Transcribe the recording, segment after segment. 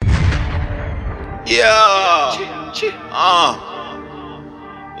Yeah.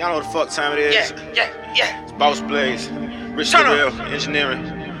 Y'all know what the fuck time it is. Yeah. It's Boss Blaze, Rich Laurel, engineering,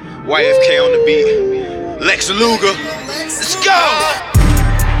 YFK on the beat, Lex Lugar. Let's go.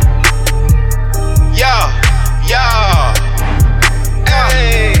 Yeah.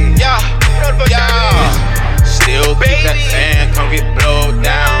 Hey. Yeah. Still keep that fan, come get blowed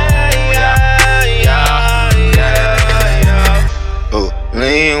down.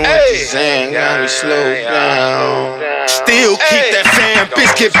 Lean with the Zan, got me slowed down. Still keep that fan,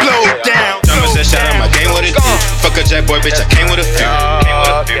 bitch get blowed down. Drummer said shout out my game, what it do? Fuck a jack boy, bitch, I came with a few.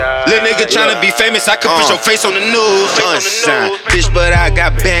 Little nigga tryna be famous, I could put your face on the news. Unsigned, bitch, but I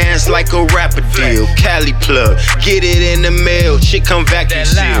got bands like a rapper deal. Cali plug, get it in the mail, shit come vacuum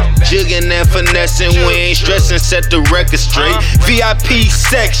seal. Jigging and finessing, we ain't stressing, set the record straight. VIP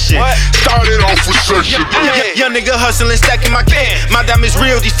section, started off with section. Young nigga hustling, stacking my cake. My diamonds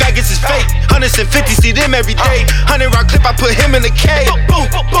real, these faggots is fake. 150, see them every day. 100 round clip, I put him in the cave. Boom,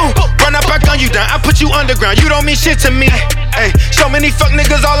 run up, I gun you down, I put you underground. You don't mean shit to me. Ay, so many fuck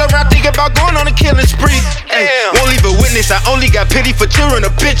niggas all around thinking about going on a killing spree. Ay, won't leave a witness, I only got pity for children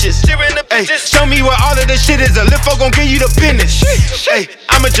of bitches. Ay, show me what all of this shit is, a lip folk gon' give you the business. Ay,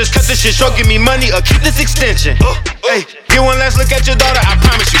 I'ma just cut this shit short, give me money or keep this extension. Ay, get one last look at your daughter, I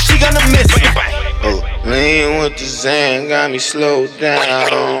promise you she gonna miss it. Lean with the Zan, got me slowed down.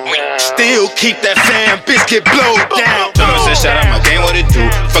 Still keep that fan, bitch get blowed down. Drummer said shout out my game, what it do?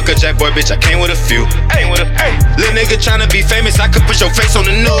 Fuck a jack boy, bitch, I came with a few. Little nigga tryna be famous, I could put your face on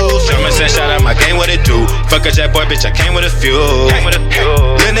the news. Drummer said shout out my game, what it do? Fuck a jack boy, bitch, I came with a few.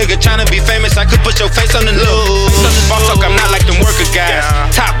 Little nigga tryna be famous, I could put your face on the news. Boss talk, I'm not like them worker guys.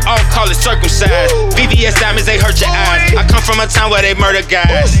 Top off, call it circumcised. VVS diamonds, they hurt your eyes. I come from a town where they murder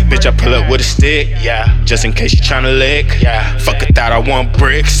guys. Bitch, I pull up with a stick, just in case you tryna lick. Fuck a thought, I want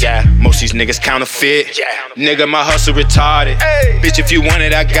bricks. Most these niggas counterfeit. Nigga, my hustle retarded. Bitch, if you want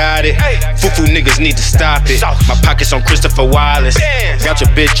it, I got it. Foo-foo niggas need to stop it. My pockets on Christopher Wallace. Got your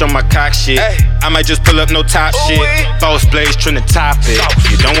bitch on my cock shit. I might just pull up no top shit. Boss Blaze tryna top it.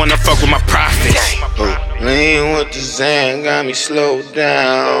 You don't wanna fuck with my profits. Lean with the Zan, got me slowed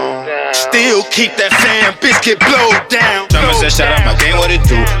down. Still keep that fan, bitch get blowed down. Drummer said shout out my game, what it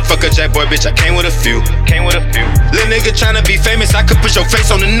do? Fuck a jack boy, bitch, I came with a few. Little nigga tryna be famous, I could put your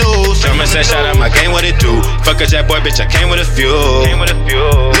face on the news. Drummer said shout out my game, what it do? Fuck a jack boy, bitch, I came with a few.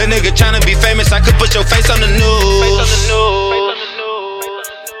 Little nigga tryna be famous, I could put your face on the news.